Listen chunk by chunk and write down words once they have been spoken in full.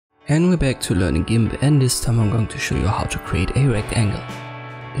And we're back to learning Gimp, and this time I'm going to show you how to create a rectangle.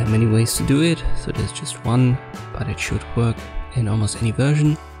 There are many ways to do it, so there's just one, but it should work in almost any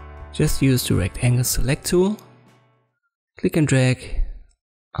version. Just use the rectangle select tool, click and drag,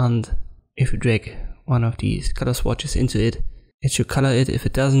 and if you drag one of these color swatches into it, it should color it. If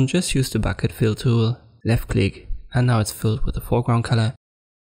it doesn't, just use the bucket fill tool, left click, and now it's filled with the foreground color.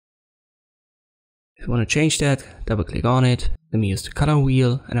 If you want to change that, double click on it. Let me use the color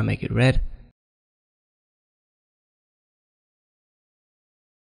wheel and I'll make it red.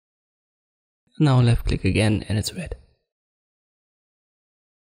 Now left click again and it's red.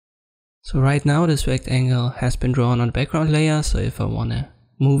 So right now this rectangle has been drawn on the background layer, so if I want to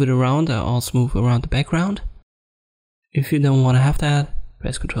move it around, I also move around the background. If you don't want to have that,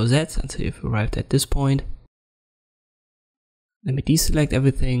 press Ctrl Z until you've arrived at this point. Let me deselect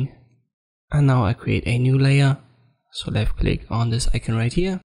everything, and now I create a new layer. So left click on this icon right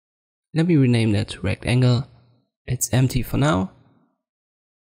here. Let me rename that to rectangle. It's empty for now.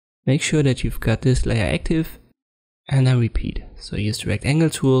 Make sure that you've got this layer active, and then repeat. So use the rectangle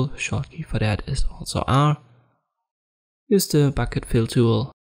tool, shortkey for that is also R. Use the bucket fill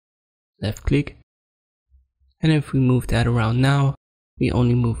tool, left click. And if we move that around now, we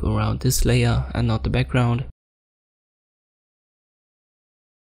only move around this layer and not the background.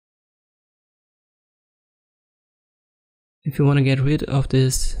 If you want to get rid of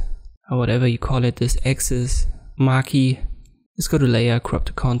this, or whatever you call it, this axis marquee, just go to layer, crop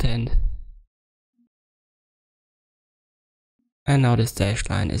the content. And now this dashed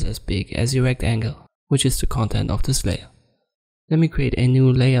line is as big as your rectangle, which is the content of this layer. Let me create a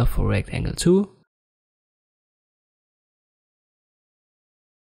new layer for rectangle 2.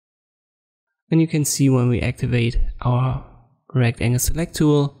 And you can see when we activate our rectangle select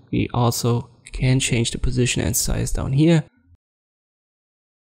tool, we also can change the position and size down here.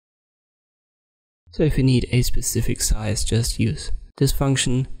 So if you need a specific size, just use this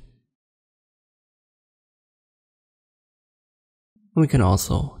function. We can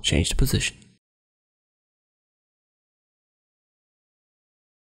also change the position.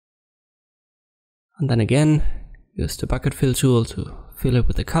 And then again, use the bucket fill tool to fill it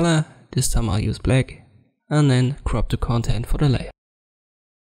with the color. This time I'll use black, and then crop the content for the layer.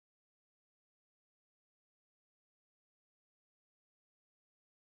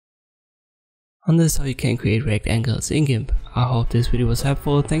 And this is how you can create rectangles in Gimp. I hope this video was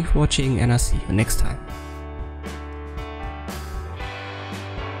helpful. Thanks for watching, and I'll see you next time.